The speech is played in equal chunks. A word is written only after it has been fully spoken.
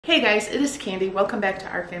Hey guys, it is Candy. Welcome back to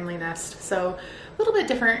Our Family Nest. So a little bit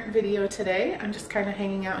different video today. I'm just kind of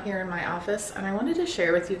hanging out here in my office and I wanted to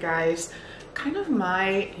share with you guys kind of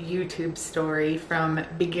my YouTube story from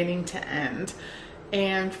beginning to end.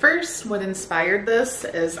 And first, what inspired this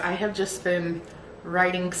is I have just been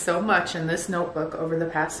writing so much in this notebook over the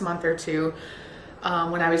past month or two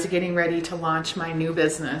when I was getting ready to launch my new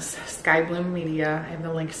business, Sky Bloom Media. I have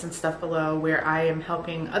the links and stuff below where I am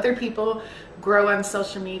helping other people grow on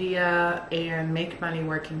social media and make money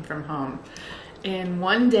working from home. And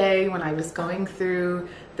one day when I was going through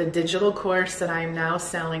the digital course that I am now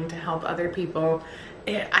selling to help other people,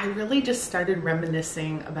 I really just started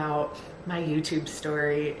reminiscing about my YouTube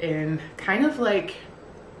story and kind of like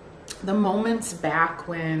the moments back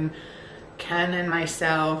when Ken and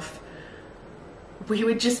myself, we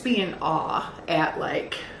would just be in awe at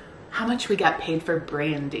like how much we got paid for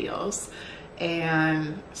brand deals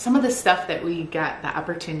and some of the stuff that we got the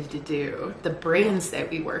opportunity to do, the brands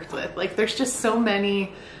that we worked with. Like there's just so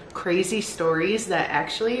many crazy stories that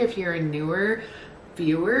actually, if you're a newer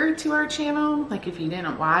viewer to our channel, like if you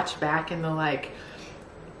didn't watch back in the like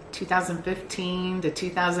 2015 to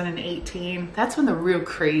 2018, that's when the real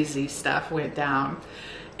crazy stuff went down.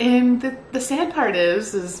 And the sad part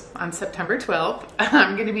is on September 12th,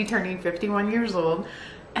 I'm going to be turning 51 years old,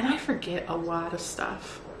 and I forget a lot of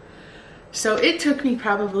stuff. So it took me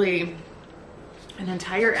probably an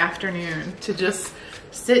entire afternoon to just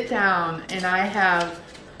sit down, and I have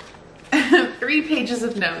 3 pages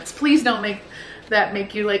of notes. Please don't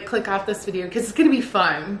make you like click off this video because it's going to be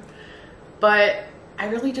fun. But I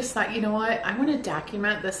really just thought, you know what? I want to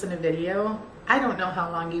document this in a video. I don't know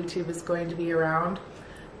how long YouTube is going to be around.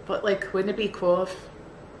 But like, wouldn't it be cool if,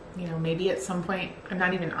 you know, maybe at some point, I'm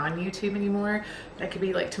not even on YouTube anymore, but I could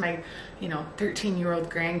be like to my, 13-year-old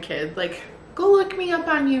grandkid, like, go look me up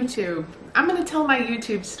on YouTube. I'm going to tell my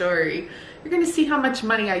YouTube story. You're going to see how much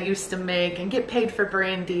money I used to make and get paid for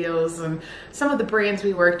brand deals and some of the brands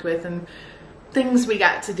we worked with and things we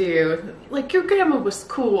got to do. Like, your grandma was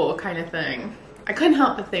cool kind of thing. I couldn't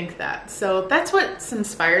help but think that. So that's what's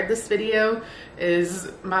inspired this video,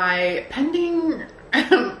 is my pending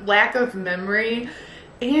lack of memory,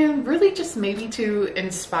 and really just maybe to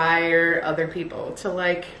inspire other people to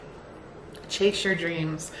like chase your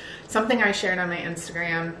dreams. Something I shared on my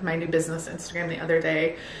Instagram, my new business Instagram, the other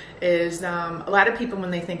day is a lot of people,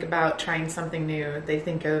 when they think about trying something new, they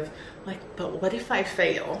think of like, but what if I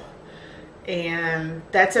fail? And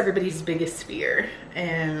that's everybody's biggest fear.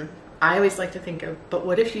 And I always like to think of, but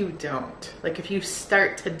what if you don't? Like if you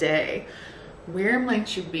start today, where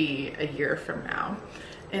might you be a year from now?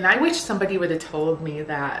 And I wish somebody would have told me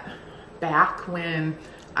that back when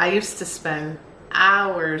I used to spend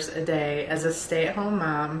hours a day as a stay-at-home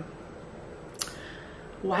mom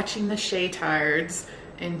watching the Shaytards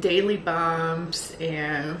and Daily Bumps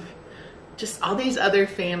and just all these other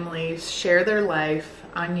families share their life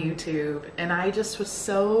on YouTube. And I just was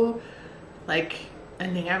so like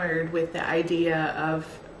enamored with the idea of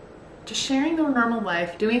just sharing their normal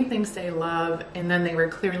life, doing things they love, and then they were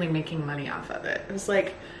clearly making money off of it. It was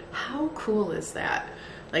like, how cool is that?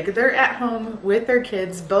 Like they're at home with their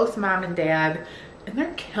kids, both mom and dad, and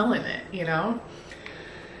they're killing it, you know?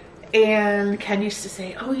 And Ken used to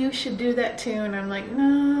say, oh, you should do that too. And I'm like,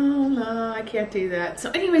 no, I can't do that. So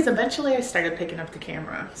anyways, eventually I started picking up the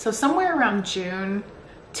camera. So somewhere around June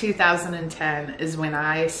 2010 is when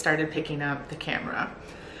I started picking up the camera.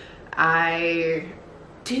 I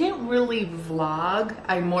didn't really vlog.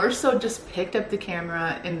 I more so just picked up the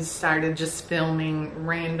camera and started just filming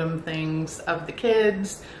random things of the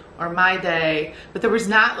kids or my day, but there was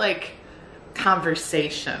not like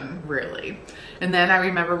conversation really. And then I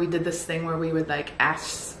remember we did this thing where we would like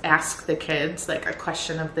ask the kids like a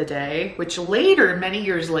question of the day, which later, many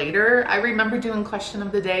years later, I remember doing question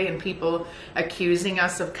of the day and people accusing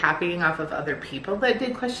us of copying off of other people that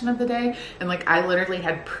did question of the day. And like I literally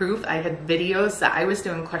had proof. I had videos that I was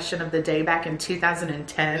doing question of the day back in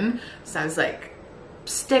 2010. So I was like,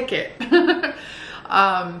 stick it.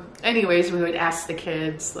 Anyways, we would ask the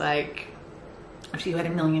kids like, if you had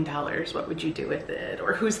 $1 million, what would you do with it?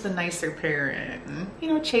 Or who's the nicer parent?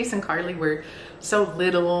 And, Chase and Carly were so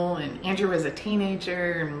little, and Andrew was a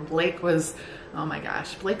teenager, and Blake was, oh my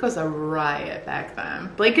gosh, Blake was a riot back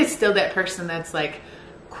then. Blake is still that person that's like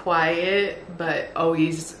quiet, but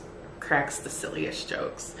always cracks the silliest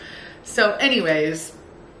jokes. So anyways,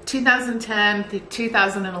 2010 to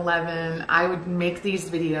 2011, I would make these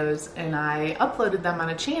videos and I uploaded them on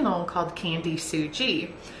a channel called Candi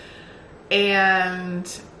Ken.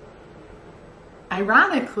 And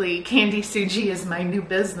Ironically, Candi Suji is my new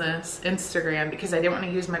business Instagram because I didn't want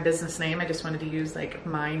to use my business name. I just wanted to use like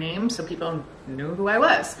my name so people knew who I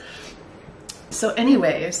was. So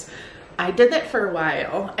anyways, I did that for a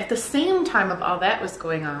while. At the same time of all that was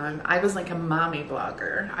going on, I was like a mommy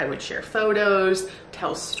blogger. I would share photos,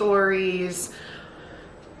 tell stories.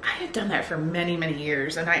 I had done that for many, many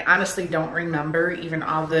years, and I honestly don't remember even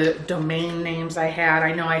all the domain names I had.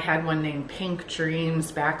 I know I had one named Pink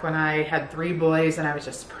Dreams back when I had 3 boys and I was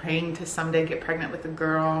just praying to someday get pregnant with a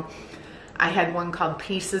girl. I had one called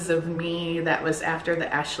Pieces of Me that was after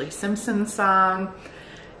the Ashley Simpson song.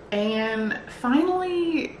 And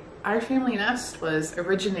finally, Our Family Nest was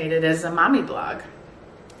originated as a mommy blog.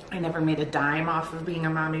 I never made a dime off of being a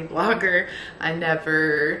mommy blogger. I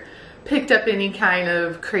never picked up any kind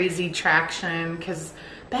of crazy traction because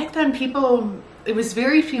back then it was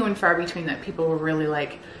very few and far between that people were really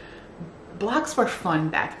like, blogs were fun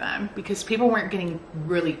back then because people weren't getting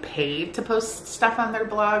really paid to post stuff on their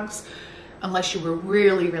blogs unless you were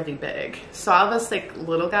really, really big. So all of us like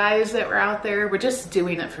little guys that were out there were just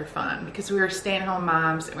doing it for fun because we were stay-at-home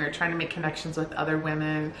moms and we were trying to make connections with other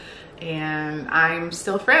women. And I'm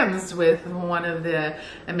still friends with one of the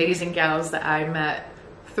amazing gals that I met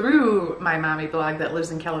through my mommy blog that lives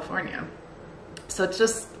in California. So it's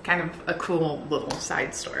just kind of a cool little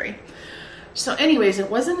side story. So anyways, it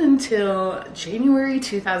wasn't until January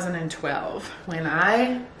 2012 when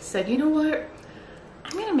I said, you know what?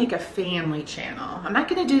 I'm gonna make a family channel. I'm not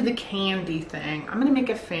gonna do the Candi thing. I'm gonna make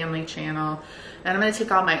a family channel and I'm gonna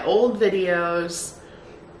take all my old videos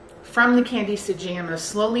from the Candi Suji. I'm gonna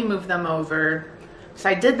slowly move them over. So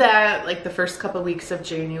I did that like the first couple weeks of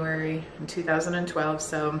January in 2012,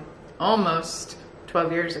 so almost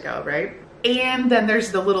 12 years ago, right? And then there's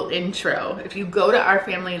the little intro. If you go to Our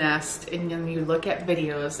Family Nest and then you look at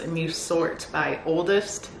videos and you sort by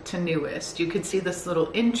oldest to newest, you could see this little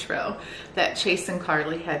intro that Chase and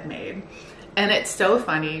Carly had made. And it's so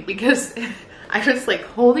funny because I was like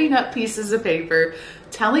holding up pieces of paper,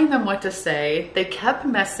 telling them what to say. They kept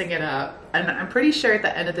messing it up. And I'm pretty sure at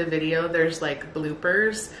the end of the video, there's like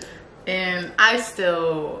bloopers. And I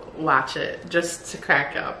still watch it just to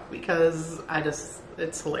crack up because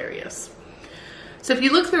it's hilarious. So if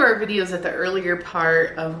you look through our videos at the earlier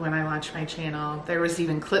part of when I launched my channel, there was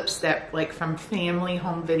even clips that like from family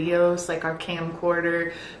home videos, like our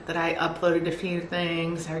camcorder that I uploaded a few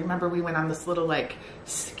things. I remember we went on this little like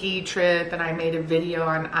ski trip and I made a video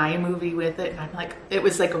on iMovie with it. And I'm like, it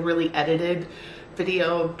was like a really edited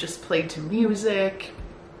video, just played to music.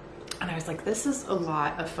 And I was like, this is a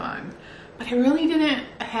lot of fun. But I really didn't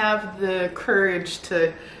have the courage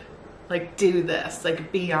to like do this,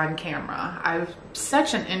 like be on camera. I'm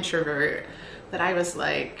such an introvert that I was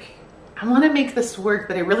like, I want to make this work,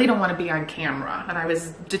 but I really don't want to be on camera. And I was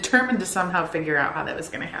determined to somehow figure out how that was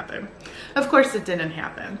going to happen. Of course, it didn't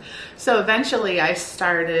happen. So eventually I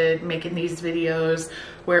started making these videos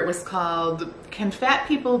where it was called, Can Fat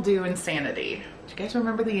People Do Insanity? Do you guys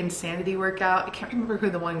remember the insanity workout? I can't remember who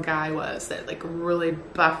the one guy was, that like really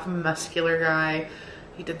buff, muscular guy.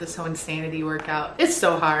 He did this whole insanity workout. It's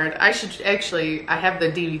so hard. I have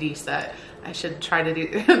the DVD set. I should try to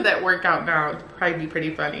do that workout now. It'd probably be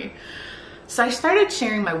pretty funny. So I started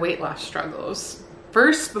sharing my weight loss struggles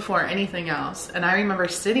first before anything else. And I remember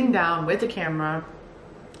sitting down with the camera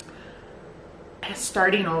and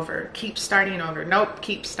starting over, keep starting over. Nope,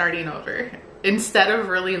 keep starting over. Instead of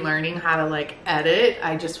really learning how to like edit,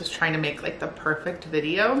 I just was trying to make like the perfect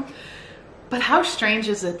video. But how strange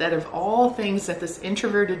is it that of all things that this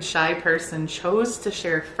introverted, shy person chose to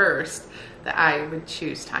share first, that I would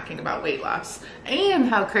choose talking about weight loss? And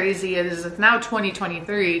how crazy it is, it's now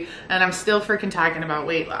 2023 and I'm still freaking talking about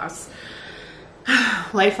weight loss.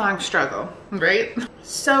 Lifelong struggle, right?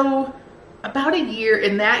 So about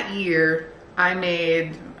in that year, I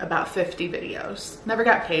made about 50 videos. Never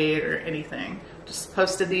got paid or anything. Just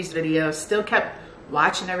posted these videos, still kept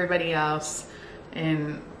watching everybody else,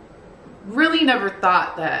 and really never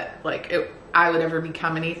thought that like I would ever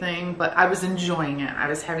become anything, but I was enjoying it. I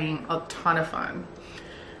was having a ton of fun.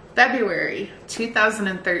 February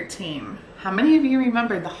 2013. How many of you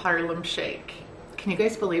remember the Harlem Shake? Can you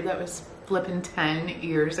guys believe that was flipping 10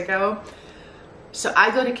 years ago? So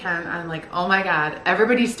I go to Ken, I'm like, oh my God,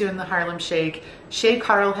 everybody's doing the Harlem Shake. Shay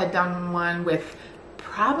Carl had done one with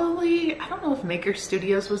probably, I don't know if Maker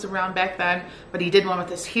Studios was around back then, but he did one with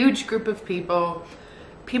this huge group of people.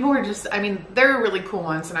 People were just, I mean, they're really cool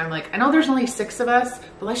ones. And I'm like, I know there's only 6 of us,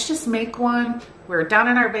 but let's just make one. We're down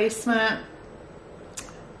in our basement.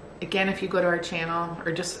 Again, if you go to our channel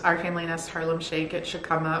or just Our Family Nest Harlem Shake, it should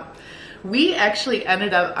come up. We actually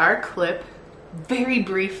ended up, our clip very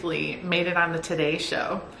briefly made it on the Today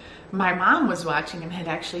Show. My mom was watching and had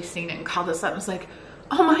actually seen it and called us up and was like,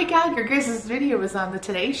 oh my God, your guys' video was on the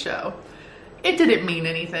Today Show. It didn't mean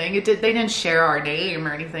anything. They didn't share our name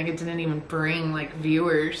or anything. It didn't even bring like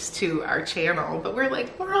viewers to our channel, but we're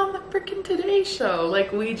like, we're on the freaking Today Show.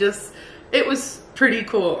 Like it was pretty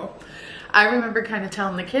cool. I remember kind of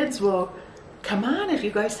telling the kids, well, come on, if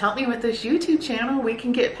you guys help me with this YouTube channel, we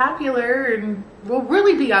can get popular and we'll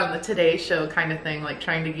really be on the Today Show kind of thing, like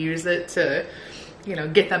trying to use it to, you know,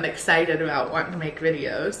 get them excited about wanting to make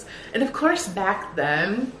videos. And of course, back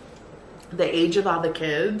then, the age of all the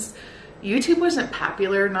kids, YouTube wasn't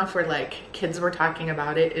popular enough where like kids were talking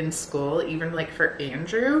about it in school, even like for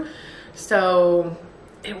Andrew. So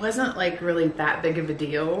it wasn't like really that big of a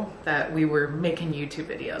deal that we were making YouTube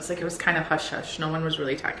videos. Like it was kind of hush hush. No one was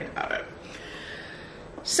really talking about it.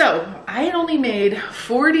 So I had only made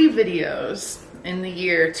 40 videos in the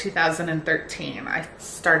year 2013. I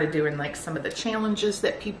started doing like some of the challenges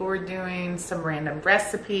that people were doing, some random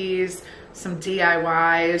recipes, some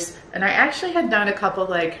DIYs, and I actually had done a couple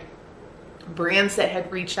like brands that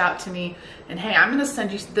had reached out to me and, hey, I'm gonna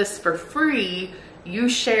send you this for free, you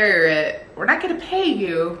share it, we're not gonna pay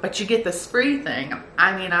you, but you get this free thing.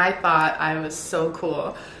 I mean, I thought I was so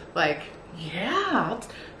cool. Like, yeah,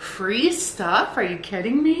 free stuff, are you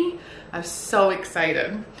kidding me? I was so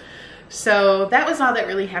excited. So that was all that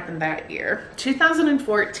really happened that year.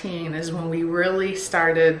 2014 is when we really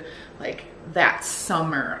started, like that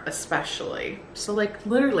summer especially. So like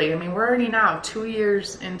literally, I mean, we're already now 2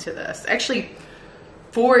 years into this. Actually,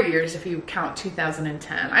 4 years if you count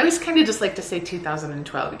 2010. I always kind of just like to say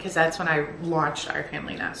 2012 because that's when I launched Our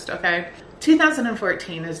Family Nest, okay?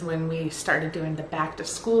 2014 is when we started doing the back to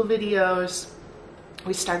school videos.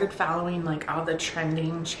 We started following like all the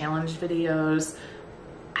trending challenge videos.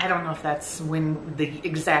 I don't know if that's when the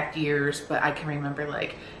exact years, but I can remember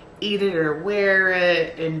like eat it or wear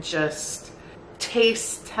it and just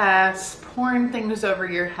taste tests, pouring things over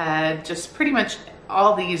your head, just pretty much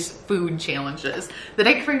all these food challenges that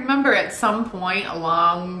I can remember at some point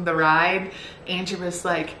along the ride. Andrew was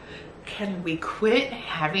like, can we quit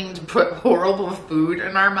having to put horrible food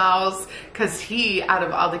in our mouths? Because he, out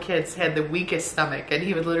of all the kids, had the weakest stomach and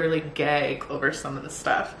he would literally gag over some of the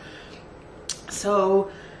stuff.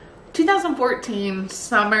 So 2014,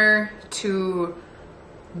 summer to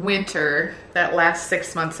winter, that last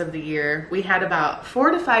 6 months of the year, we had about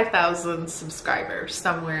 4,000 to 5,000 subscribers,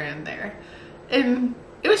 somewhere in there. And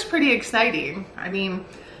it was pretty exciting. I mean,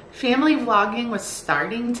 family vlogging was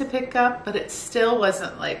starting to pick up, but it still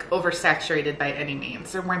wasn't like oversaturated by any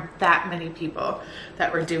means. There weren't that many people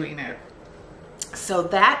that were doing it. So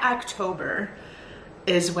that October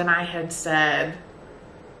is when I had said,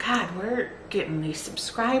 God, we're getting these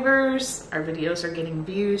subscribers, our videos are getting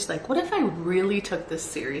views. Like, what if I really took this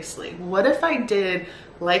seriously? What if I did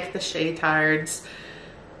like the Shaytards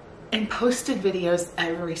and posted videos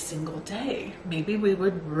every single day? Maybe we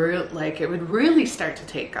would it would really start to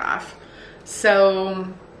take off.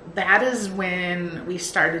 So that is when we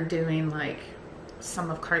started doing like some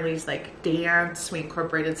of Carly's like dance. We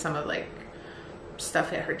incorporated some of like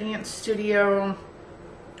stuff at her dance studio,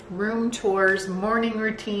 room tours, morning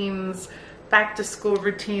routines, back to school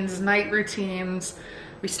routines, night routines.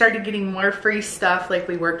 We started getting more free stuff, like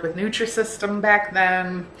we worked with Nutrisystem back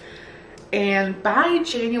then. And by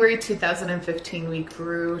January 2015, we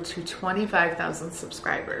grew to 25,000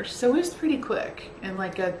 subscribers. So it was pretty quick in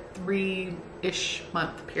like a 3-ish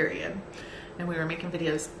month period. And we were making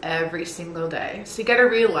videos every single day. So you gotta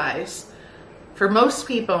realize, for most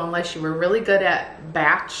people, unless you were really good at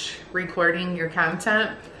batch recording your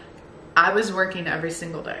content, I was working every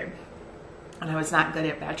single day. And I was not good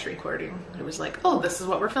at batch recording. It was like, oh, this is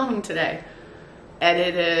what we're filming today.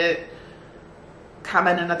 Edit it,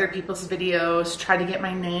 comment on other people's videos, try to get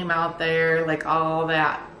my name out there, like all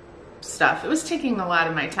that stuff. It was taking a lot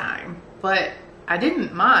of my time, but I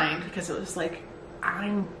didn't mind because it was like,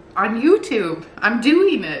 I'm on YouTube, I'm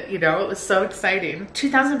doing it, you know. It was so exciting.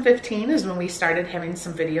 2015 is when we started having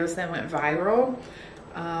some videos that went viral.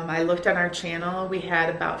 I looked on our channel, we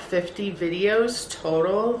had about 50 videos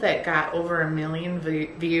total that got over 1 million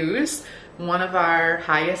views. One of our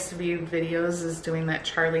highest viewed videos is doing that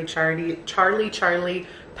Charlie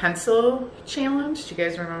pencil challenge. Do you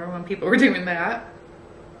guys remember when people were doing that?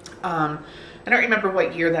 I don't remember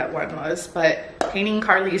what year that one was, but painting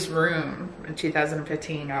Carly's room in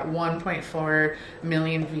 2015 got 1.4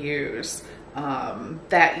 million views.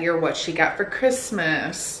 That year, what she got for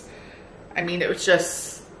Christmas. I mean, it was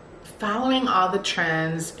just following all the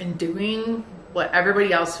trends and doing what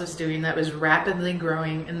everybody else was doing that was rapidly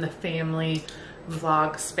growing in the family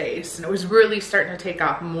vlog space, and it was really starting to take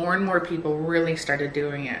off. More and more people really started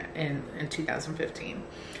doing it in 2015.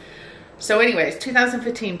 So anyways,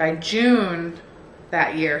 2015, by June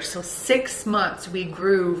that year, so 6 months, we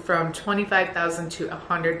grew from 25,000 to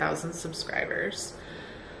 100,000 subscribers.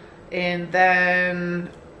 And then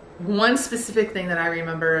one specific thing that I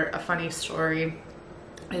remember, a funny story,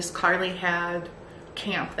 is Carly had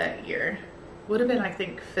camp that year. Would have been, I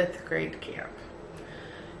think, 5th grade camp.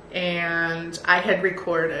 And I had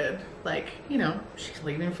recorded, like, you know, she's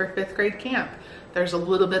leaving for 5th grade camp. There's a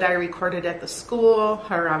little bit I recorded at the school,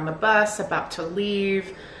 her on the bus, about to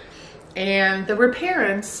leave. And there were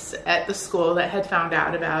parents at the school that had found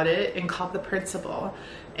out about it and called the principal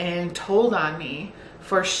and told on me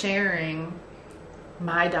for sharing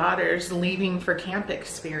my daughter's leaving for camp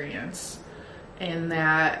experience, and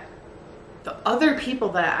that the other people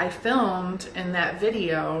that I filmed in that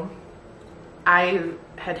video, I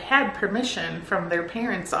had permission from their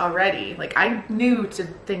parents already. Like, I knew to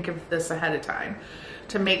think of this ahead of time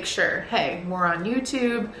to make sure, hey, we're on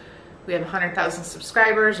YouTube, we have 100,000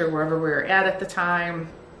 subscribers or wherever we were at the time.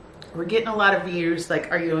 We're getting a lot of views.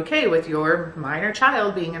 Like, are you okay with your minor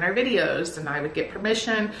child being in our videos? And I would get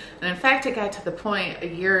permission. And in fact, it got to the point a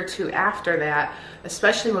year or two after that,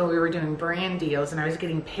 especially when we were doing brand deals and I was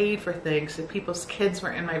getting paid for things, if people's kids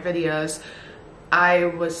were in my videos, I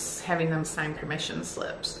was having them sign permission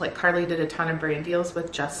slips. Like, Carly did a ton of brand deals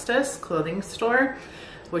with Justice clothing store,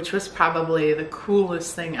 which was probably the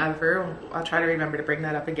coolest thing ever. I'll try to remember to bring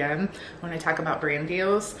that up again when I talk about brand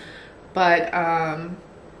deals. But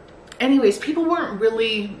anyways, people weren't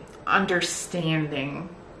really understanding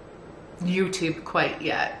YouTube quite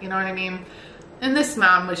yet, you know what I mean? And this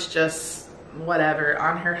mom was just whatever,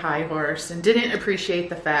 on her high horse, and didn't appreciate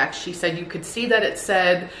the fact. She said you could see that it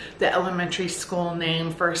said the elementary school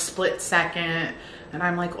name for a split second. And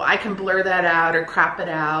I'm like, well, I can blur that out or crop it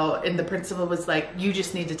out. And the principal was like, you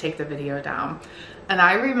just need to take the video down. And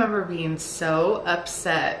I remember being so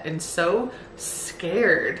upset and so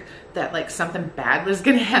scared that like something bad was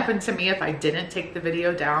gonna happen to me if I didn't take the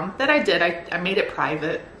video down, that I did. I made it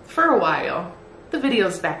private for a while. The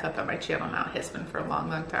video's back up on my channel now. It has been for a long,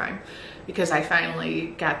 long time, because I finally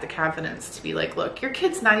got the confidence to be like, look, your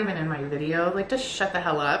kid's not even in my video. Like, just shut the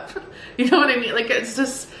hell up. You know what I mean? Like, it's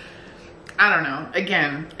just, I don't know.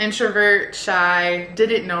 Again, introvert, shy,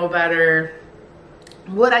 didn't know better.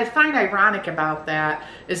 What I find ironic about that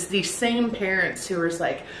is these same parents who are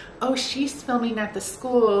like, oh, she's filming at the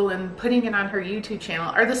school and putting it on her YouTube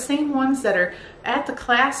channel, are the same ones that are at the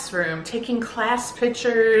classroom taking class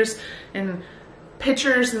pictures and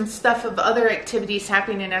stuff of other activities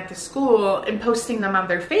happening at the school and posting them on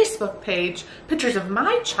their Facebook page, pictures of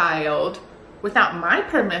my child without my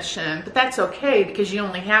permission. But that's okay because you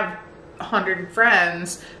only have 100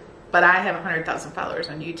 friends, but I have 100,000 followers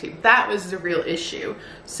on YouTube. That was the real issue.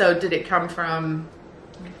 So did it come from,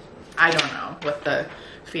 I don't know what the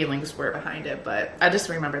feelings were behind it, but I just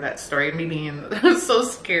remember that story, me being so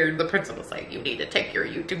scared. The principal's like, you need to take your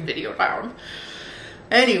YouTube video down.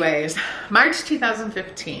 Anyways, March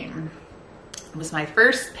 2015 was my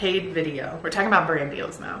first paid video. We're talking about brand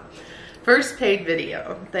deals now. First paid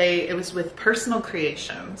video. It was with Personal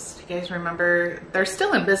Creations. Do you guys remember? They're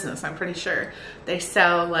still in business, I'm pretty sure. They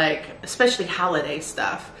sell, like, especially holiday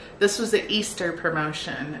stuff. This was the Easter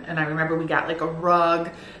promotion, and I remember we got like a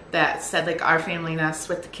rug that said like Our Family Nest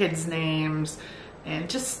with the kids' names and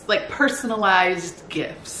just like personalized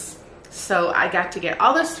gifts. So I got to get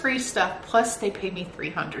all this free stuff, plus they paid me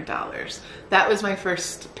 $300. That was my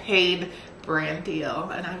first paid brand deal.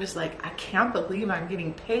 And I was like, I can't believe I'm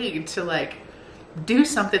getting paid to like do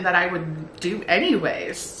something that I would do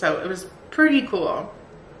anyways. So it was pretty cool.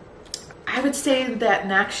 I would say that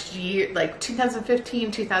next year, like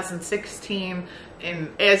 2015, 2016,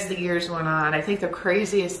 and as the years went on, I think the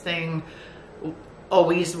craziest thing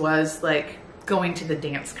always was like going to the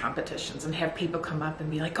dance competitions and have people come up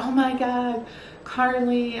and be like, oh my God,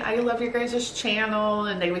 Carly, I love your guys' channel.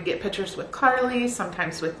 And they would get pictures with Carly,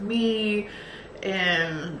 sometimes with me.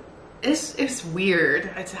 And it's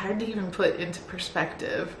weird. It's hard to even put into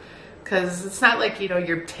perspective, because it's not like, you know,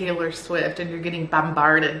 you're Taylor Swift and you're getting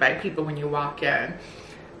bombarded by people when you walk in.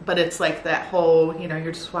 But it's like that whole, you know,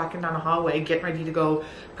 you're just walking down a hallway, getting ready to go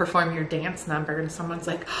perform your dance number, and someone's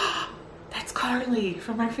like, oh, that's Carly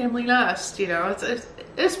from Our Family Nest. You know,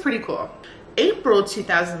 it's pretty cool. April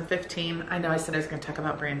 2015, I know I said I was going to talk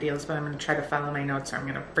about brand deals, but I'm going to try to follow my notes or I'm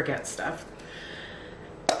going to forget stuff.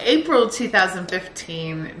 April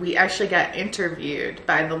 2015, we actually got interviewed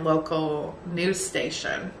by the local news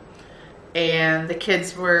station. And the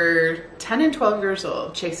kids were 10 and 12 years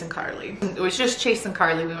old, Chase and Carly. It was just Chase and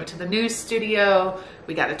Carly. We went to the news studio,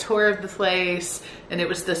 we got a tour of the place, and it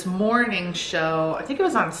was this morning show, I think it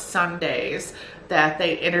was on Sundays, that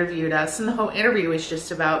they interviewed us. And the whole interview was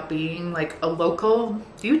just about being like a local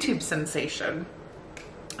YouTube sensation.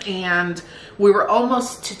 And we were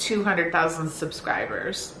almost to 200,000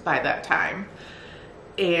 subscribers by that time.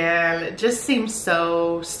 And it just seemed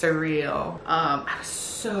so surreal. I was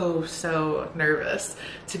so nervous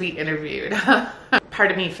to be interviewed.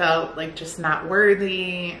 Part of me felt like just not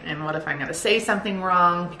worthy, and what if I'm gonna say something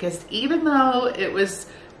wrong? Because even though it was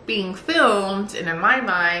being filmed, and in my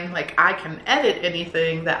mind, like, I can edit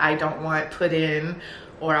anything that I don't want put in,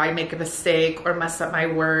 or I make a mistake or mess up my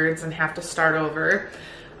words and have to start over.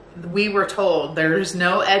 We were told there's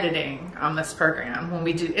no editing on this program. When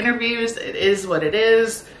we do interviews, it is what it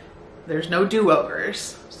is. There's no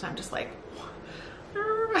do-overs. So I'm just like,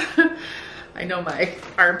 I know my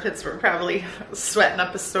armpits were probably sweating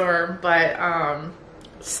up a storm, but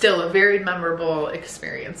still a very memorable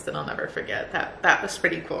experience that I'll never forget. That was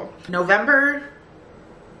pretty cool. November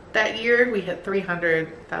that year, we hit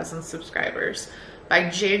 300,000 subscribers. By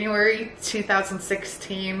January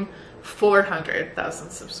 2016, 400,000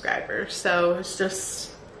 subscribers. So it's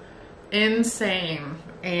just insane.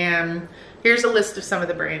 And here's a list of some of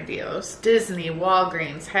the brand deals: Disney,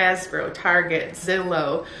 Walgreens, Hasbro, Target,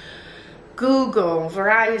 Zillow, Google,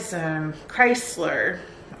 Verizon, Chrysler.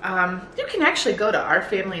 You can actually go to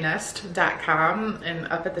ourfamilynest.com, and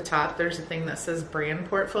up at the top there's a thing that says brand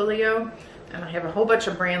portfolio, and I have a whole bunch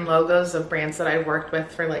of brand logos of brands that I've worked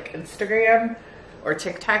with for like Instagram or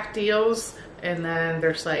TikTok deals. And then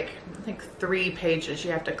there's like, I think 3 pages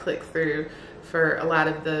you have to click through for a lot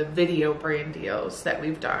of the video brand deals that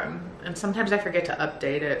we've done. And sometimes I forget to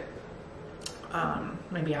update it.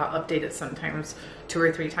 Maybe I'll update it sometimes 2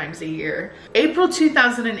 or 3 times a year. April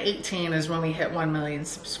 2018 is when we hit 1 million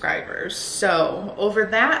subscribers. So over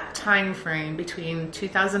that time frame between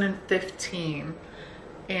 2015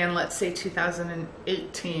 and let's say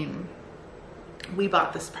 2018, we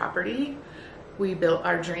bought this property. We built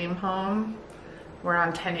our dream home. We're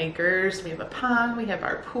on 10 acres. We have a pond. We have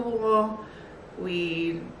our pool.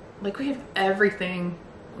 We have everything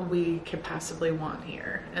we could possibly want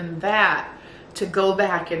here. And that, to go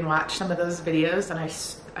back and watch some of those videos, and I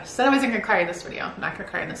said I wasn't gonna cry in this video. I'm not gonna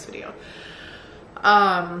cry in this video.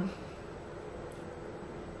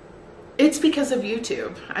 It's because of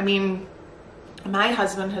YouTube. I mean, my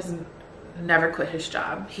husband has never quit his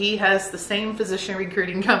job. He has the same physician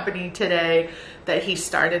recruiting company today that he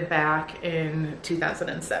started back in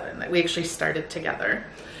 2007, that we actually started together.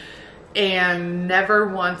 And never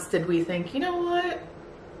once did we think, you know what,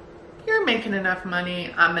 you're making enough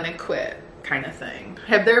money, I'm gonna quit, kind of thing.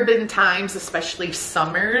 Have there been times, especially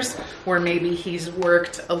summers, where maybe he's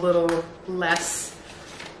worked a little less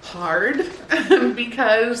hard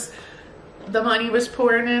because the money was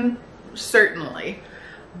pouring in? Certainly.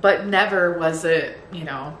 But never was it, you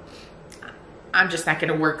know, I'm just not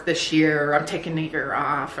going to work this year, or I'm taking a year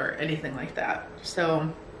off, or anything like that. So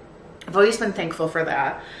I've always been thankful for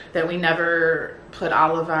that we never put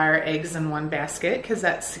all of our eggs in one basket, because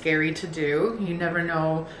that's scary to do. You never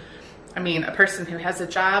know. I mean, a person who has a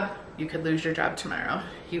job, you could lose your job tomorrow.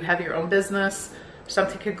 You have your own business,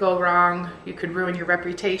 something could go wrong. You could ruin your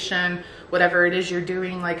reputation, whatever it is you're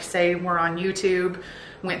doing. Like, say we're on YouTube,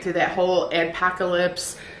 went through that whole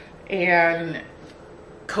adpocalypse, and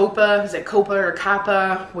COPA, is it COPA or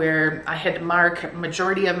COPA, where I had to mark a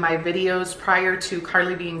majority of my videos prior to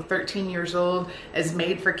Carly being 13 years old as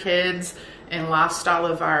made for kids, and lost all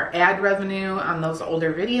of our ad revenue on those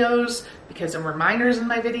older videos because there were minors in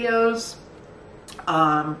my videos.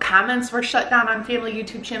 Comments were shut down on family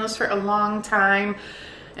YouTube channels for a long time.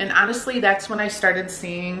 And honestly, that's when I started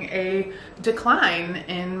seeing a decline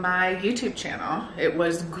in my YouTube channel. It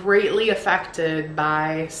was greatly affected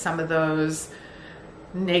by some of those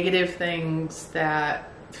negative things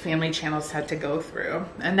that family channels had to go through.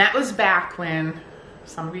 And that was back when,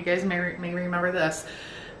 some of you guys may remember this,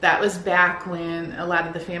 that was back when a lot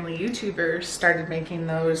of the family YouTubers started making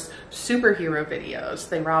those superhero videos.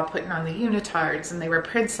 They were all putting on the unitards, and they were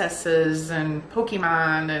princesses and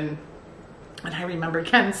Pokemon, and I remember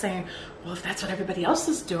Ken saying, well, if that's what everybody else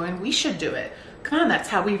is doing, we should do it. Come on, that's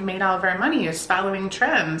how we've made all of our money, is following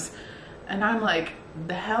trends. And I'm like,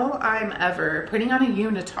 the hell I'm ever putting on a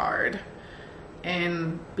unitard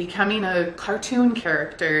and becoming a cartoon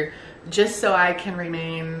character just so I can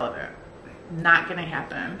remain relevant. Not gonna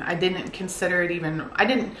happen. I didn't consider it even, I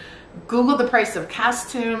didn't Google the price of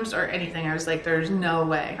costumes or anything. I was like, there's no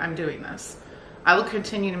way I'm doing this. I will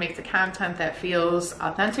continue to make the content that feels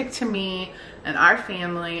authentic to me and our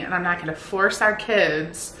family, and I'm not going to force our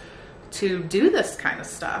kids to do this kind of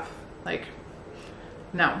stuff. Like,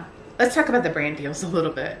 no. Let's talk about the brand deals a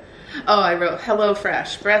little bit. Oh, I wrote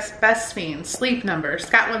HelloFresh, Best Fiends, Sleep Number,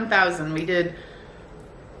 Scott 1000. We did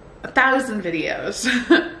 1,000 videos.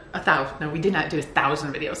 1,000. No, we did not do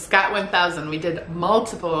 1,000 videos. Scott 1000. We did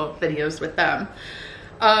multiple videos with them.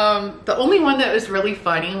 The only one that was really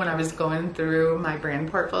funny when I was going through my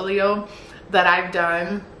brand portfolio that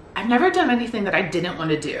I've never done anything that I didn't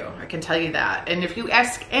want to do. I can tell you that. And if you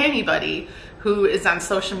ask anybody who is on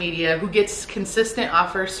social media, who gets consistent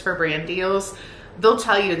offers for brand deals, they'll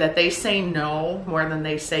tell you that they say no more than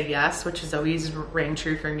they say yes, which has always rang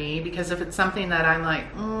true for me. Because if it's something that I'm like,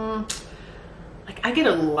 like I get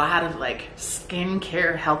a lot of like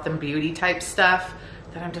skincare, health and beauty type stuff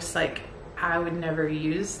that I'm just like, I would never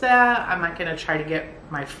use that. I'm not gonna try to get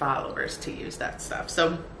my followers to use that stuff.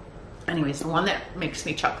 So anyways, the one that makes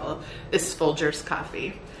me chuckle is Folgers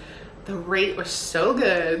coffee. The rate was so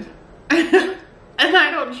good. And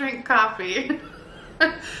I don't drink coffee.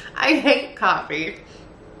 I hate coffee,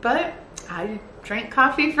 but I drank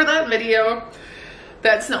coffee for that video.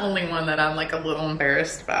 That's the only one that I'm like a little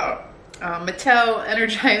embarrassed about. Mattel,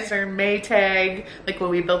 Energizer, Maytag. Like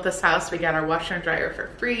when we built this house, we got our washer and dryer for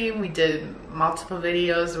free. We did multiple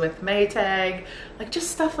videos with Maytag, like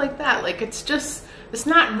just stuff like that. Like it's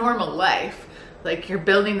not normal life. Like you're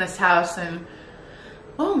building this house and,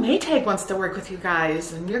 oh, Maytag wants to work with you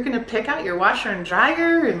guys and you're gonna pick out your washer and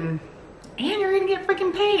dryer and you're gonna get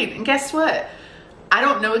freaking paid. And guess what? I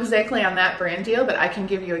don't know exactly on that brand deal, but I can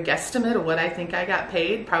give you a guesstimate of what I think I got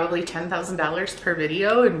paid, probably $10,000 per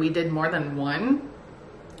video, and we did more than one.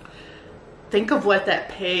 Think of what that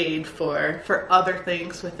paid for other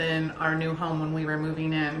things within our new home when we were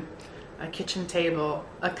moving in. A kitchen table,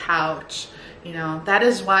 a couch, you know. That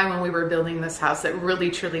is why when we were building this house, it really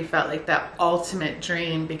truly felt like that ultimate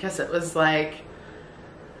dream, because it was like,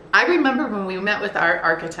 I remember when we met with our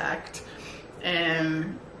architect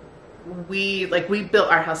and we built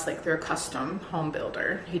our house like through a custom home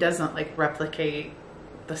builder. He doesn't like replicate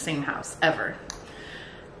the same house ever.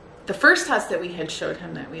 The first house that we had showed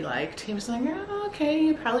him that we liked, he was like, oh, okay,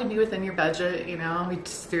 you'd probably be within your budget, you know. We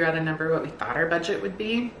just threw out a number what we thought our budget would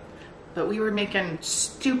be, but we were making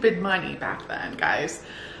stupid money back then, guys.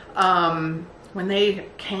 When they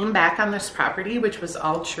came back on this property, which was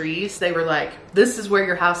all trees, they were like, this is where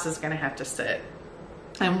your house is gonna have to sit.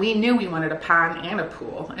 And we knew we wanted a pond and a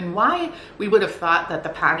pool. And why we would have thought that the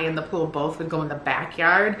pond and the pool both would go in the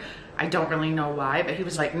backyard, I don't really know why, but he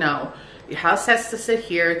was like, no, your house has to sit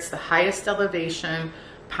here. It's the highest elevation.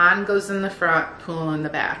 Pond goes in the front, pool in the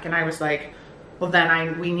back. And I was like, well,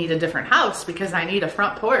 then we need a different house because I need a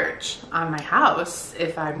front porch on my house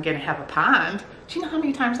if I'm gonna have a pond. Do you know how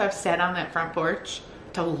many times I've sat on that front porch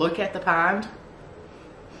to look at the pond?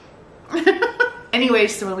 Anyway,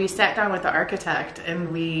 so when we sat down with the architect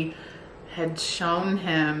and we had shown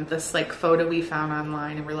him this like photo we found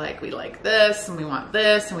online, and we're like, we like this and we want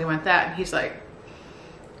this and we want that, and he's like,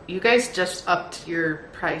 you guys just upped your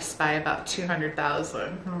price by about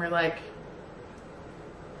 $200,000. And we're like,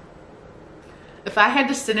 if I had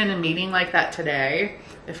to sit in a meeting like that today,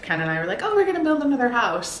 if Ken and I were like, oh, we're gonna build another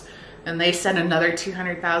house, and they said another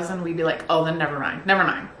 $200,000, we'd be like, oh, then never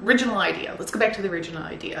mind. Original idea. Let's go back to the original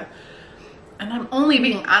idea. And I'm only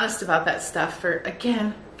being honest about that stuff for,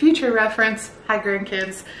 again, future reference, hi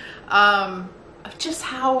grandkids, of just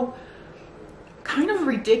how kind of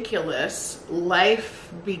ridiculous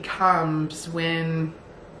life becomes when,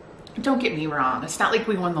 don't get me wrong, it's not like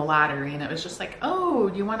we won the lottery and it was just like, oh,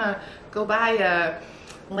 you want to go buy a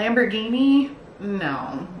Lamborghini?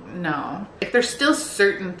 No. Like, there's still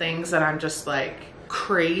certain things that I'm just like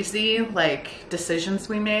crazy, like decisions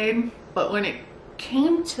we made. But when it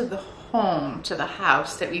came to the home, to the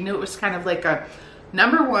house, that we knew it was kind of like a,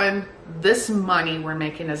 number one, this money we're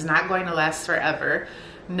making is not going to last forever.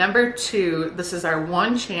 Number two, this is our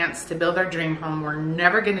one chance to build our dream home. We're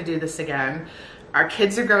never going to do this again. Our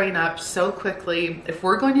kids are growing up so quickly. If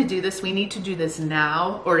we're going to do this, we need to do this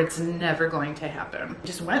now or it's never going to happen.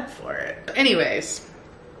 Just went for it. Anyways,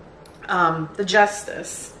 the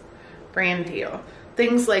Justice brand deal,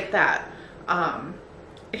 things like that.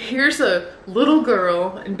 Here's a little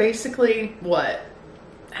girl in basically what?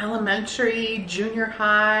 Elementary, junior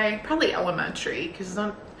high, probably elementary, because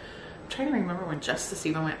I'm trying to remember when Justice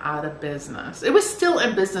even went out of business. It was still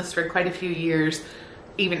in business for quite a few years,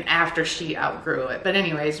 even after she outgrew it. But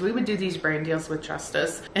anyways, we would do these brand deals with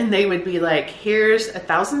Justice, and they would be like, here's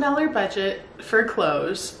 $1,000 budget for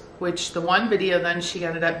clothes, which the one video then she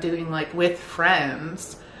ended up doing like with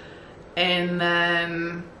friends. And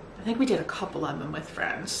then I think we did a couple of them with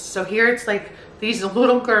friends. So here it's like these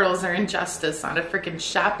little girls are in Justice on a freaking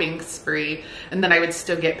shopping spree, and then I would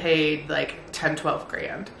still get paid like 10, 12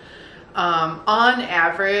 grand. On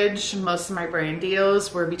average, most of my brand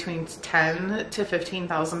deals were between $10,000 to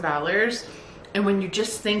 $15,000. And when you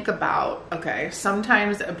just think about, okay,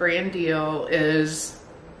 sometimes a brand deal is,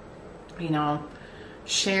 you know,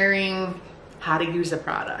 sharing how to use a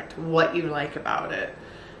product, what you like about it.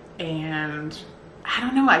 And I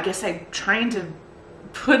don't know, I guess I'm trying to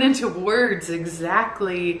put into words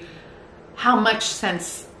exactly how much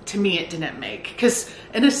sense to me it didn't make. Because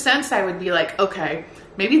in a sense, I would be like, okay,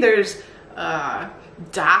 maybe there's a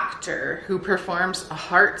doctor who performs a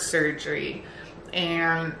heart surgery,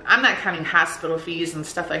 and I'm not counting hospital fees and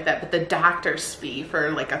stuff like that, but the doctor's fee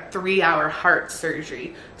for like a 3-hour heart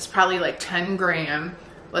surgery is probably like 10 grand.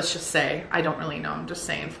 Let's just say, I don't really know, I'm just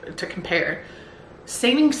saying to compare.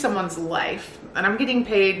 Saving someone's life, and I'm getting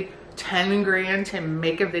paid 10 grand to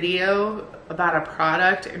make a video about a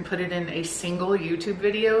product and put it in a single YouTube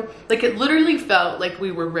video. Like, it literally felt like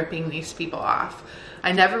we were ripping these people off.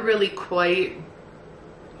 I never really quite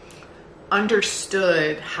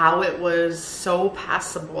understood how it was so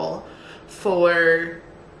possible for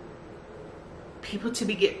people to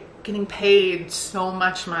be getting paid so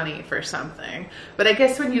much money for something. But I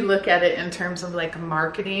guess when you look at it in terms of like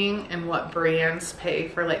marketing and what brands pay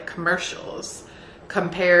for like commercials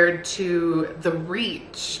compared to the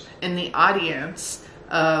reach and the audience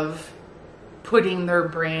of putting their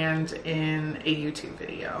brand in a YouTube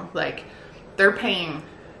video, like they're paying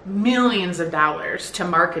millions of dollars to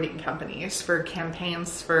marketing companies for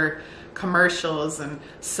campaigns, for commercials, and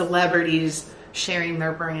celebrities sharing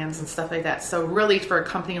their brands and stuff like that. So really, for a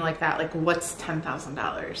company like that, like, what's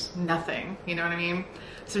 $10,000? Nothing, you know what I mean?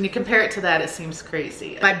 So when you compare it to that, it seems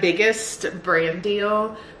crazy. My biggest brand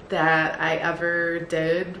deal that I ever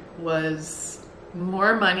did was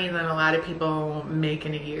more money than a lot of people make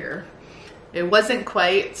in a year. It wasn't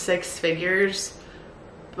quite 6 figures,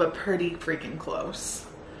 but pretty freaking close.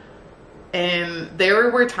 And there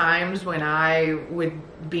were times when I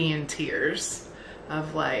would be in tears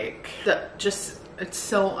of like, it's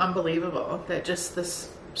so unbelievable that just this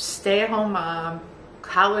stay-at-home mom,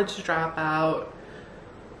 college dropout,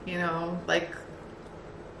 you know, like,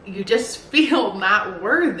 you just feel not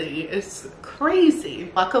worthy. It's crazy.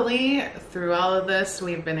 Luckily, through all of this,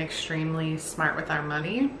 we've been extremely smart with our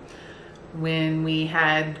money. When we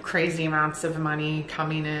had crazy amounts of money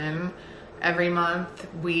coming in every month,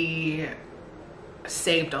 we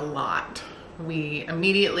saved a lot. We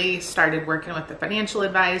immediately started working with the financial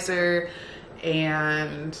advisor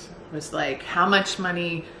and was like, how much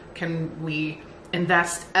money can we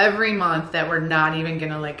invest every month that we're not even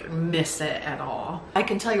gonna like miss it at all? I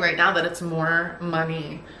can tell you right now that it's more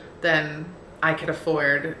money than I could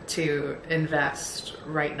afford to invest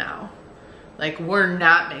right now. Like, we're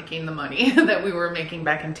not making the money that we were making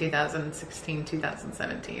back in 2016,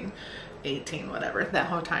 2017, 18, whatever, that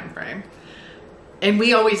whole time frame. And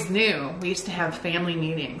we always knew. We used to have family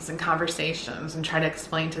meetings and conversations and try to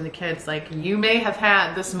explain to the kids, like, you may have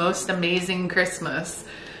had this most amazing Christmas,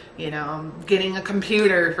 you know, getting a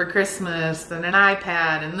computer for Christmas and an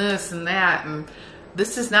iPad and this and that, and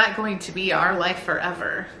this is not going to be our life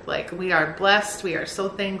forever. Like, we are blessed, we are so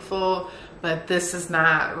thankful, but this is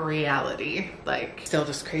not reality. Like, still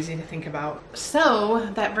just crazy to think about. So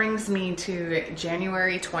that brings me to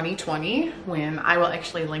January 2020, when I will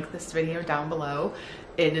actually link this video down below.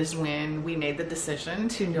 It is when we made the decision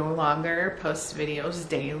to no longer post videos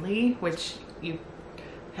daily, which you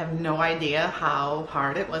have no idea how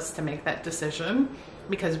hard it was to make that decision,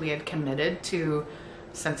 because we had committed to,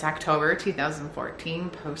 since October 2014,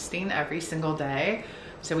 posting every single day.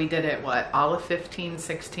 So we did it, what, all of 15,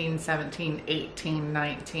 16, 17, 18,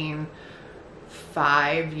 19,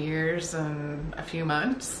 5 years and a few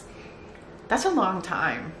months. That's a long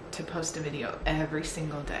time to post a video every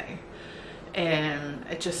single day. And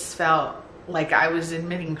it just felt like I was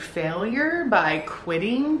admitting failure by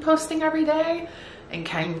quitting posting every day, and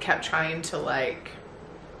Ken kept trying to like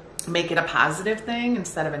make it a positive thing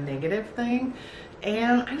instead of a negative thing.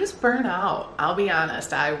 And I was burnt out. I'll be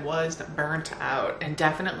honest, I was burnt out and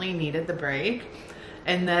definitely needed the break.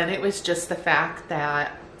 And then it was just the fact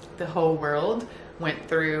that the whole world went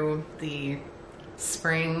through the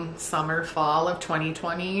spring, summer, fall of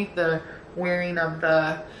 2020, the wearing of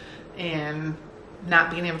and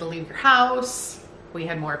not being able to leave your house. We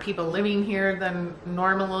had more people living here than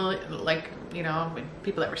normal, like, you know,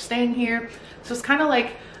 people that were staying here. So it's kind of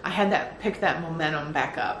like I had that, pick that momentum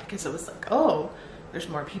back up, because it was like, oh, there's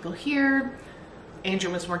more people here.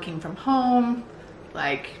 Andrew was working from home.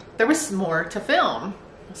 Like, there was more to film,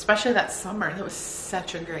 especially that summer. That was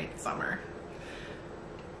such a great summer.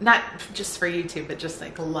 Not just for YouTube, but just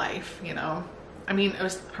like life, you know? I mean, it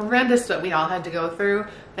was horrendous what we all had to go through,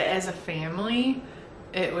 but as a family,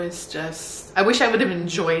 it was just, I wish I would have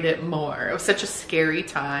enjoyed it more. It was such a scary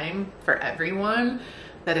time for everyone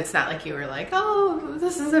that it's not like you were like, oh,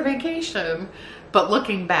 this is a vacation. But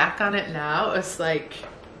looking back on it now, it's like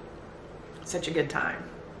such a good time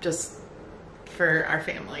just for our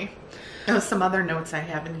family. And some other notes I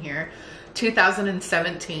have in here.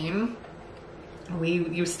 2017, we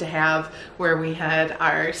used to have where we had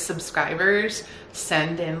our subscribers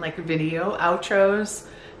send in like video outros.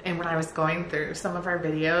 And when I was going through some of our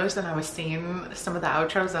videos and I was seeing some of the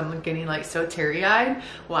outros, I'm getting like so teary-eyed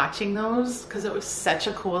watching those because it was such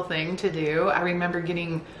a cool thing to do. I remember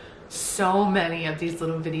getting so many of these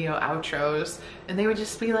little video outros and they would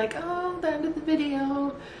just be like, oh, the end of the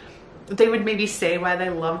video. They would maybe say why they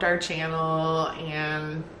loved our channel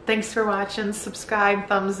and thanks for watching, subscribe,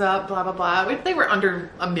 thumbs up, blah, blah, blah. They were under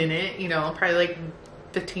a minute, you know, probably like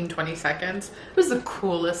 15, 20 seconds. It was the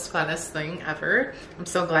coolest, funnest thing ever. I'm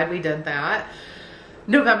so glad we did that.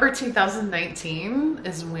 November 2019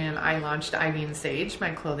 is when I launched Ivy and Sage,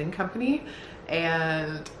 my clothing company.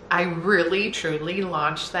 And I really, truly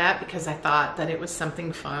launched that because I thought that it was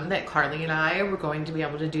something fun that Carly and I were going to be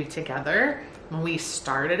able to do together. When we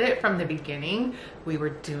started it from the beginning, we were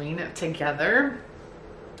doing it together.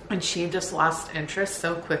 And she just lost interest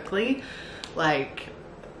so quickly. Like,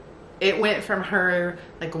 it went from her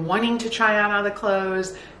like wanting to try on all the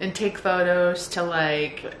clothes and take photos to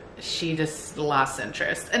like, she just lost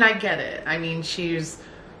interest. And I get it. I mean, she's,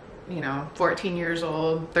 you know, 14 years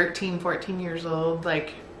old, 13, 14 years old.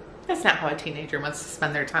 Like, that's not how a teenager wants to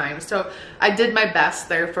spend their time. So I did my best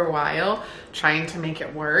there for a while, trying to make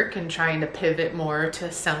it work and trying to pivot more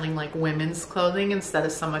to selling like women's clothing instead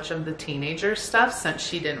of so much of the teenager stuff, since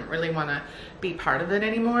she didn't really want to be part of it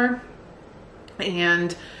anymore.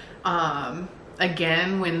 And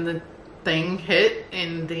again, when the thing hit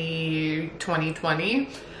in the 2020,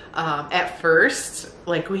 at first,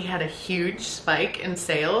 like, we had a huge spike in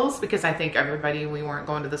sales because I think everybody, we weren't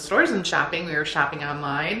going to the stores and shopping, we were shopping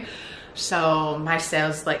online. So my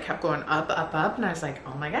sales like kept going up, up, up. And I was like,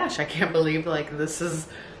 oh my gosh, I can't believe like this is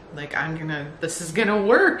like, this is gonna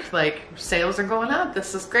work. Like, sales are going up.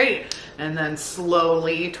 This is great. And then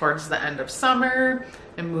slowly towards the end of summer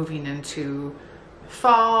and moving into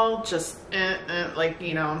fall, just like,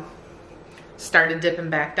 you know, started dipping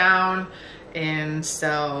back down. And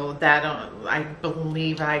so that, I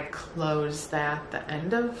believe I closed that the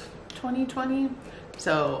end of 2020.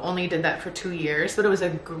 So only did that for 2 years, but it was a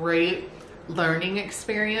great learning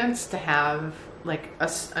experience to have like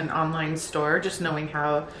an online store, just knowing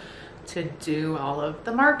how to do all of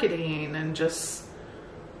the marketing and just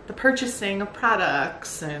the purchasing of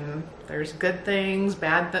products. And there's good things,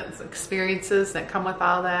 bad experiences that come with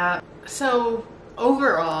all that. So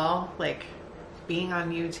overall, like, being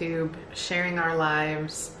on YouTube, sharing our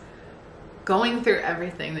lives, going through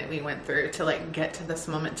everything that we went through to like get to this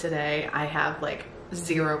moment today, I have like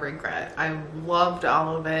zero regret. I loved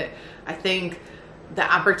all of it. I think the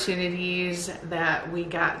opportunities that we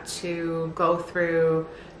got to go through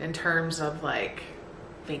in terms of like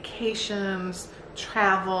vacations,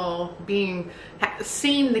 travel,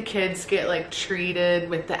 seeing the kids get like treated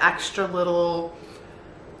with the extra little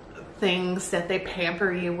things that they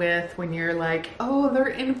pamper you with when you're like, oh,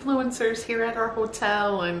 they're influencers here at our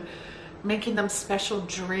hotel, and making them special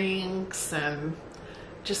drinks and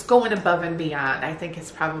just going above and beyond. I think it's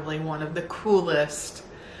probably one of the coolest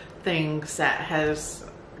things that has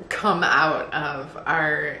come out of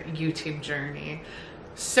our YouTube journey.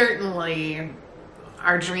 Certainly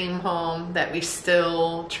our dream home that we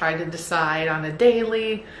still try to decide on a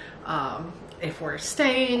daily, if we're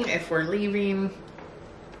staying, if we're leaving.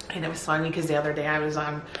 And it was funny because the other day I was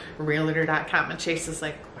on realtor.com and Chase is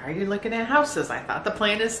like, why are you looking at houses? I thought the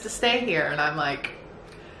plan is to stay here. And I'm like,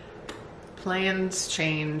 plans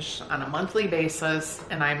change on a monthly basis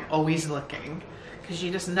and I'm always looking, because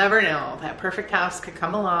you just never know. That perfect house could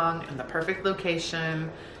come along in the perfect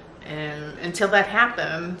location. And until that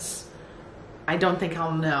happens, I don't think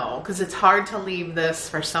I'll know, because it's hard to leave this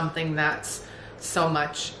for something that's so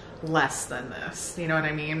much less than this. You know what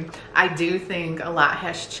I mean? I do think a lot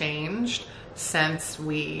has changed since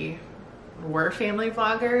we were family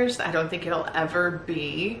vloggers. I don't think it'll ever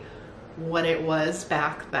be what it was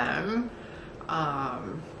back then,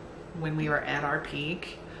 when we were at our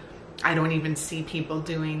peak. I don't even see people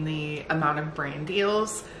doing the amount of brand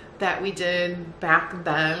deals that we did back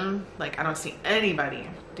then. Like, I don't see anybody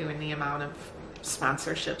doing the amount of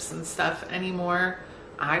sponsorships and stuff anymore.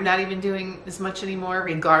 I'm not even doing as much anymore,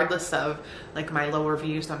 regardless of like my lower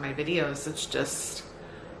views on my videos. It's just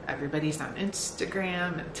everybody's on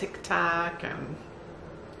Instagram and TikTok, and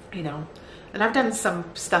you know, and I've done some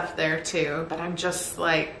stuff there too, but I'm just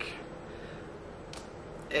like,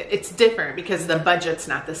 it's different because the budget's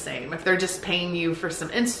not the same. If they're just paying you for some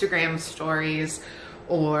Instagram stories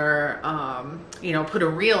or, you know, put a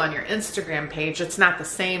reel on your Instagram page, it's not the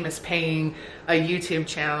same as paying a YouTube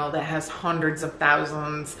channel that has hundreds of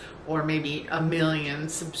thousands or maybe 1 million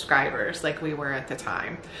subscribers like we were at the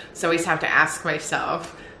time. So I always have to ask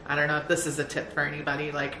myself, I don't know if this is a tip for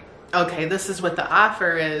anybody, like, okay, this is what the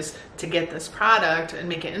offer is to get this product and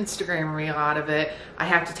make an Instagram reel out of it. I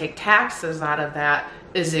have to take taxes out of that.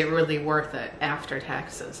 Is it really worth it after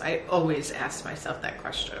taxes? I always ask myself that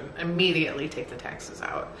question. Immediately take the taxes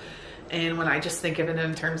out. And when I just think of it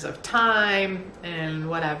in terms of time and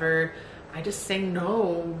whatever, I just say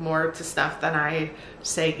no more to stuff than I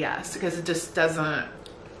say yes, because it just doesn't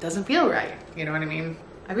feel right. You know what I mean?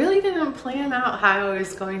 I really didn't plan out how I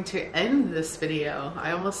was going to end this video.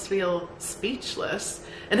 I almost feel speechless.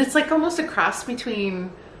 And it's like almost a cross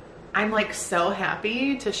between, I'm like so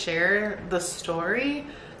happy to share the story,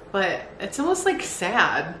 but it's almost like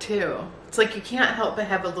sad too. It's like you can't help but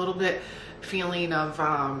have a little bit feeling of,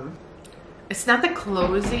 it's not the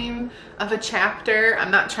closing of a chapter.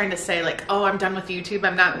 I'm not trying to say like, oh, I'm done with YouTube.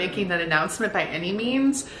 I'm not making that announcement by any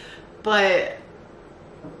means, but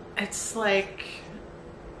it's like,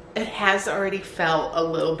 it has already felt a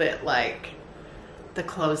little bit like the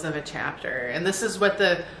close of a chapter. And this is what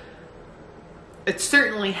it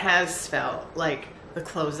certainly has felt like the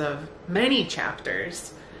close of many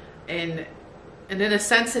chapters. And in a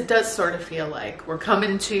sense, it does sort of feel like we're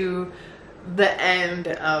coming to the end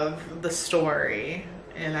of the story.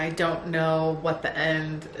 And I don't know what the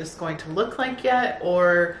end is going to look like yet,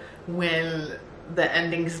 or when the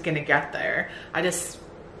ending's gonna get there. I just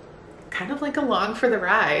kind of like along for the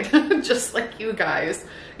ride, just like you guys.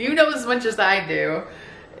 You know as much as I do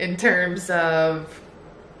in terms of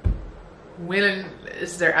when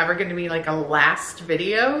is there ever going to be like a last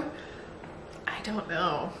video? I don't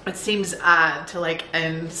know. It seems odd to like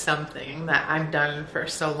end something that I've done for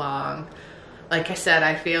so long. Like I said,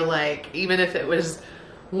 I feel like even if it was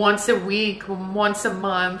once a week, once a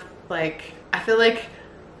month, like I feel like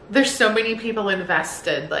there's so many people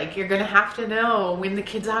invested. Like, you're gonna have to know when the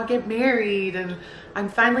kids all get married, and I'm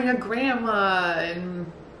finally a grandma,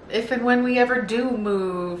 and if and when we ever do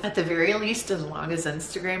move. At the very least, as long as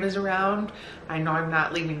Instagram is around, I know I'm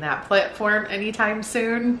not leaving that platform anytime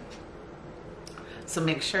soon. So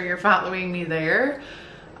make sure you're following me there.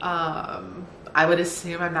 I would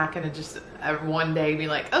assume I'm not gonna just one day be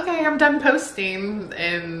like, okay, I'm done posting,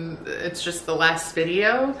 and it's just the last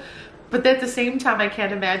video. But at the same time, I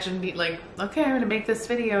can't imagine being like, okay, I'm gonna make this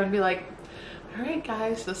video and be like, all right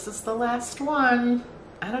guys, this is the last one.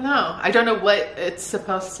 I don't know. I don't know what it's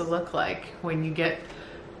supposed to look like when you get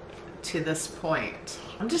to this point.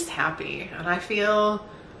 I'm just happy, and I feel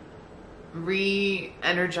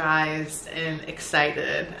re-energized and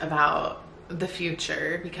excited about the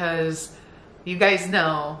future, because you guys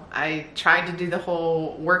know I tried to do the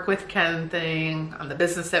whole work with Ken thing on the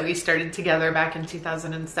business that we started together back in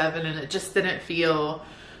 2007, and it just didn't feel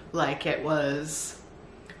like it was,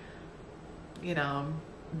 you know,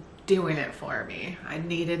 doing it for me. I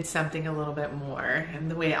needed something a little bit more,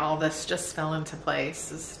 and the way all this just fell into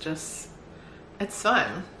place is just, it's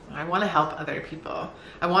fun. I want to help other people.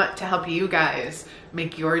 I want to help you guys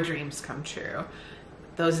make your dreams come true.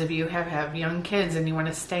 Those of you who have young kids and you want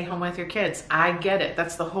to stay home with your kids, I get it.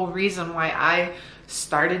 That's the whole reason why I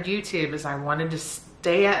started YouTube, is I wanted to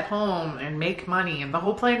stay at home and make money. And the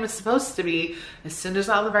whole plan was supposed to be, as soon as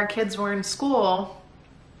all of our kids were in school,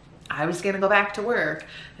 I was going to go back to work.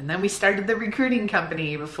 And then we started the recruiting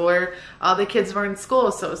company before all the kids were in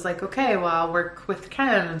school. So it was like, okay, well, I'll work with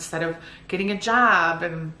Ken instead of getting a job.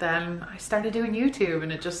 And then I started doing YouTube,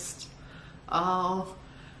 and it just all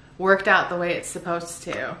worked out the way it's supposed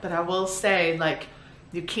to. But I will say, like,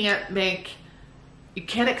 you can't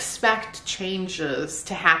expect changes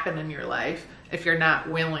to happen in your life if you're not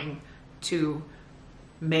willing to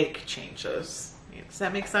make changes. Does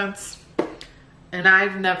that make sense? And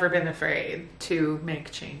I've never been afraid to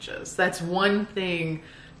make changes. That's one thing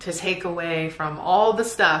to take away from all the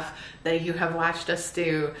stuff that you have watched us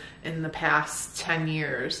do in the past 10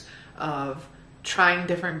 years of trying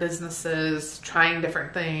different businesses, trying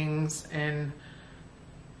different things, and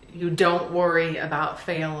you don't worry about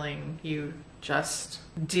failing. You just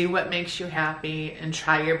do what makes you happy and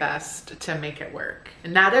try your best to make it work.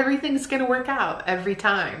 And not everything's gonna work out every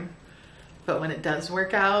time, But when it does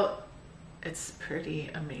work out, it's pretty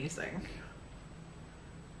amazing.